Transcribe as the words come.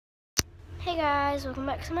Hey guys, welcome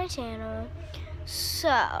back to my channel. So,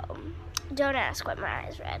 don't ask why my eye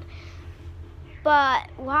is red. But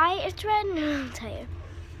why it's red, I'll tell you.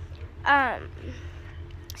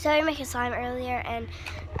 So I made a slime earlier and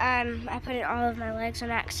I put it all over my legs on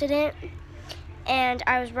accident. And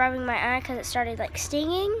I was rubbing my eye because it started like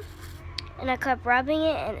stinging. And I kept rubbing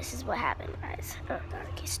it and this is what happened, guys. Oh god,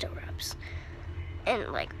 it still rubs.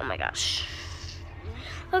 And like, oh my gosh.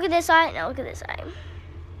 Look at this eye, now look at this eye.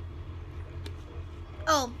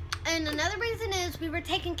 Oh, and another reason is we were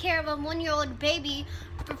taking care of a 1-year-old baby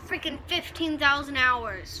for freaking 15,000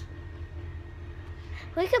 hours.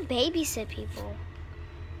 We could babysit people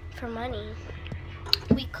for money.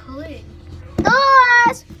 We could.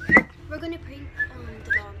 Us! We're gonna prank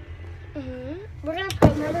the dog. We're gonna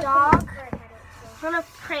prank the dog. We're gonna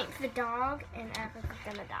prank the dog and Africa's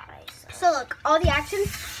gonna die. So look, all the action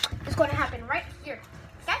is going to happen right here.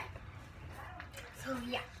 Okay? So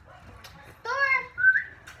yeah.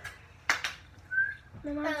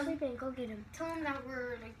 My mom's sleeping. Go get him. Tell him that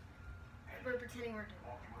we're pretending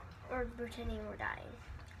we're dying.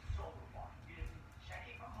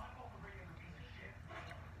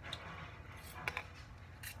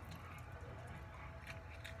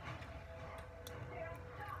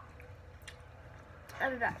 I'll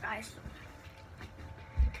be back, guys.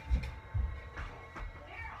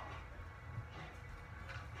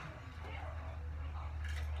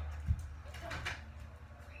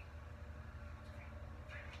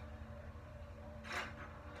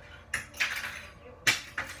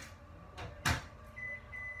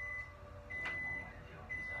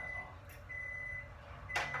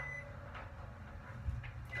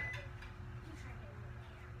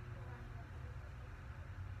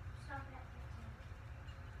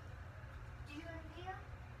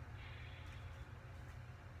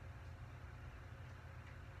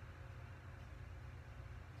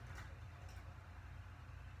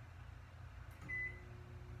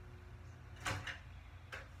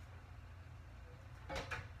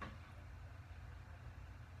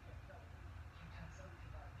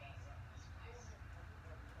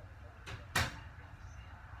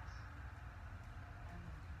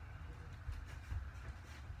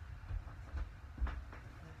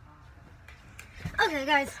 Okay,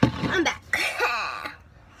 guys, I'm back.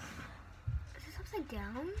 Is this upside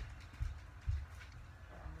down?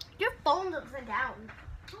 Your phone's upside down.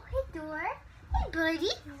 Oh, hey, Dor. Hey, buddy.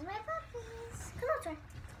 Here's my puppies. Come on, Dor.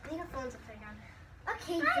 I think your phone's upside down.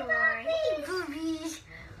 Okay, Dor. Hey, boobies.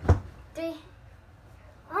 3.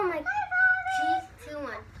 Oh, my. 2, 1.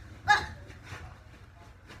 What?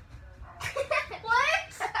 He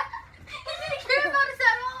didn't care about us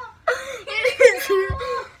at all.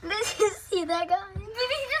 Did you see that guy? Did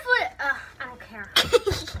he just let? I don't care.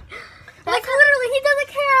 Like literally, he doesn't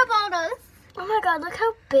care about us. Oh my god, look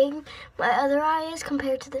how big my other eye is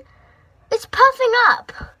compared to the... It's puffing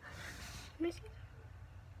up.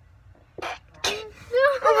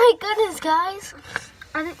 Oh my goodness, guys.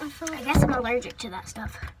 I guess I'm allergic to that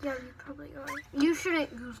stuff. Yeah, you probably are. You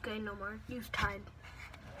shouldn't use Gain no more. Use Tide.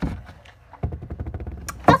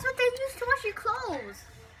 That's what they use to wash your clothes.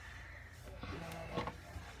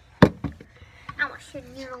 I wash your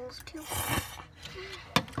nails too.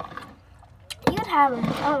 You could have them.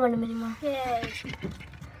 I don't want them anymore. Yay.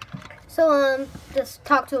 So, just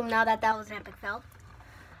talk to him now that was an epic fail.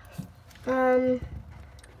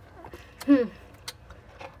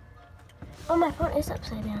 Oh, my phone is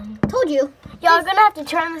upside down. Told you. Y'all are gonna have to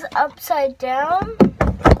turn this upside down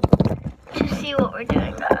to see what we're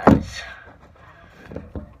doing, guys.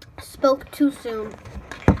 Spoke too soon.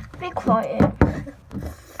 Be quiet.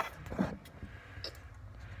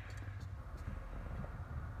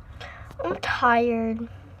 I'm tired.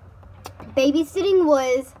 Babysitting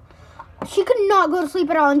was, she could not go to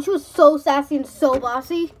sleep at all, and she was so sassy and so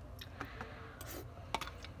bossy.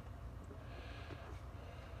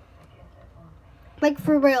 Like,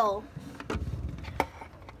 for real.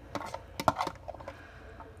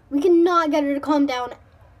 We cannot get her to calm down,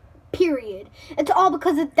 period. It's all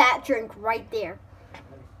because of that drink right there.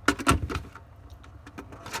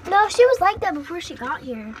 No, she was like that before she got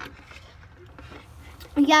here.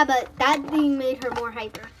 Yeah, but that thing made her more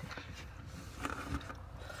hyper.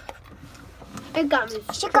 It got me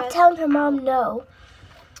stressed. She kept telling her mom no.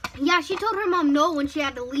 Yeah, she told her mom no when she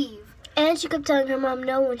had to leave. And she kept telling her mom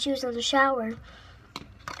no when she was in the shower.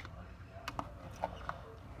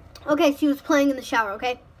 Okay, she was playing in the shower,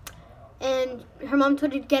 okay? And her mom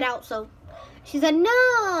told her to get out, so she said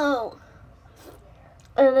no.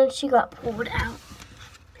 And then she got pulled out.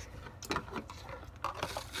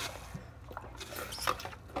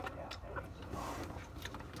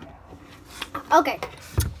 Okay,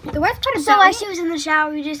 The worst part So about while it, she was in the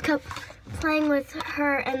shower, we just kept playing with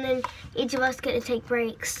her, and then each of us get to take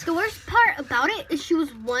breaks. the worst part about it is she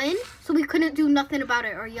was 1, so we couldn't do nothing about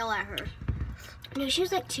it or yell at her. No, she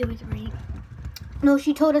was like 2 or 3. No,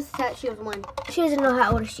 she told us that she was 1. She doesn't know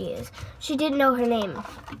how old she is. She didn't know her name.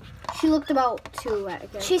 She looked about 2, I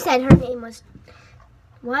guess. She said her name was...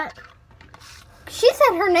 What? She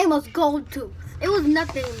said her name was Goldtooth. It was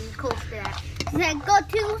nothing close to that. She said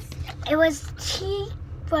Goldtooth. It was T...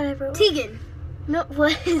 Whatever. it was. Tegan. No,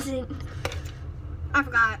 what is it? I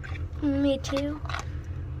forgot. Me too.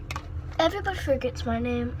 Everybody forgets my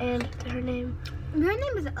name and her name. Her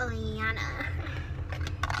name is Eliana.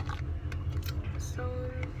 So,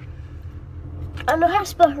 I don't know how to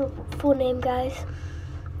spell her full name, guys.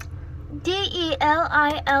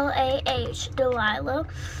 Delilah. Delilah.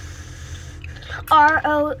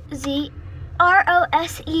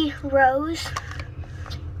 Rose. Rose.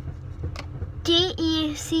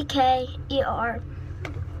 Decker.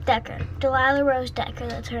 Decker. Delilah Rose Decker.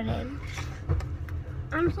 That's her name.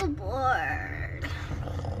 I'm so bored.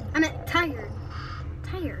 I'm tired.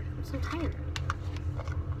 I'm so tired.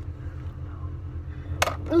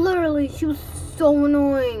 Literally, she was so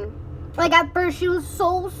annoying. Like, at first, she was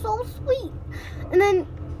so sweet. And then,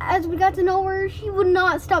 as we got to know her, she would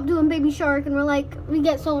not stop doing Baby Shark. And we're like, we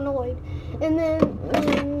get so annoyed. And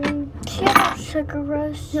then, She had a sugar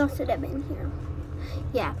rush. she also had been here.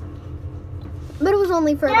 Yeah. But it was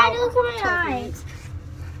only for about 12 minutes.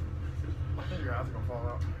 I think your eyes are gonna fall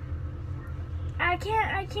out. I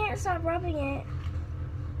can't stop rubbing it.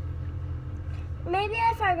 Maybe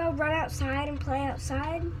if I go run outside and play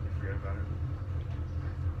outside. Forget about it.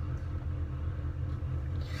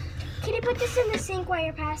 Can you put this in the sink while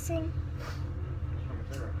you're passing?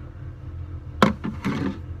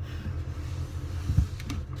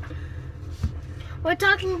 We're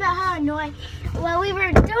talking about how annoying. Well, we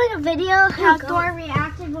were doing a video how Thor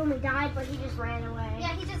reacted when we died, but he just ran away.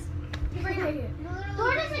 Yeah, he ran away.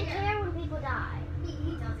 Thor doesn't care when people die.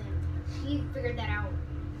 He doesn't. He figured that out.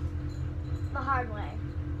 The hard way.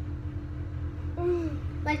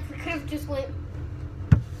 Like, we could have just went,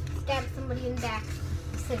 stabbed somebody in the back.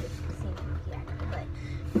 But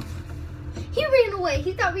he ran away.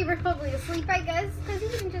 He thought we were probably asleep, I guess. Because he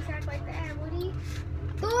didn't just act like that, would he?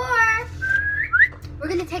 Thor! We're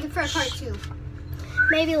going to take it for a part 2.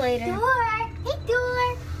 Maybe later. Thor! Hey,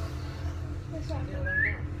 Thor!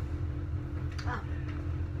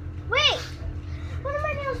 Wait! One of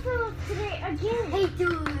my nails fell off today again. Hey,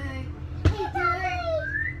 Thor! Hey, Thor!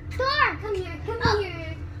 Thor, come here. Come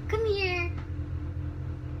here. Come here.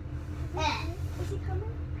 Is he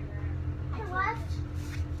coming? He left.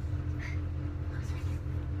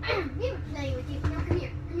 We were playing with you. Now come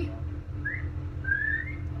here. Come here.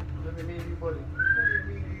 Let me meet you, buddy. Let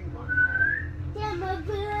me meet you. Yeah, my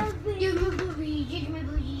baby. You're my booby. You're my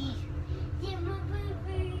booby. Yeah, my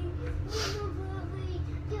baby. Yeah, my baby. Yeah, my baby.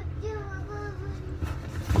 Real hot.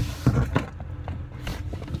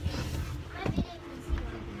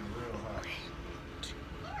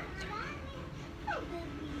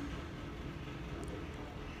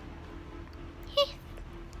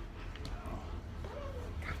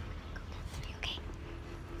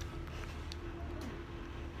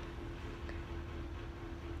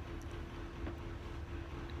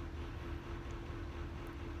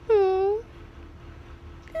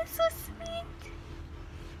 That's so sweet.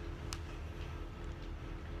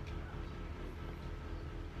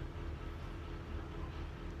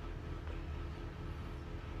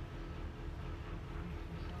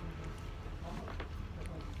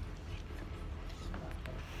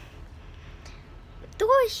 Thor,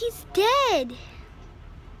 he's dead.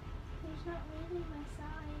 He's not leaving my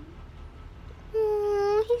side.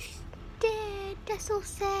 He's dead. That's so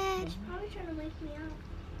sad. He's probably trying to wake me up.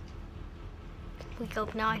 Wake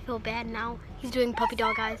up now. I feel bad now. He's doing puppy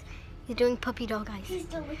dog eyes. He's doing puppy dog eyes. He's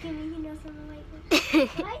still licking me. He knows I'm awake.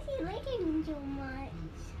 Why is he licking me so much?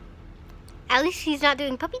 At least he's not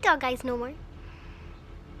doing puppy dog eyes no more.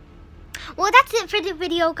 Well, that's it for the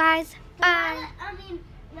video, guys. Bye.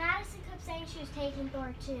 Madison kept saying she was taking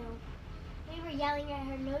Thor too. We were yelling at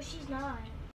her. No, she's not.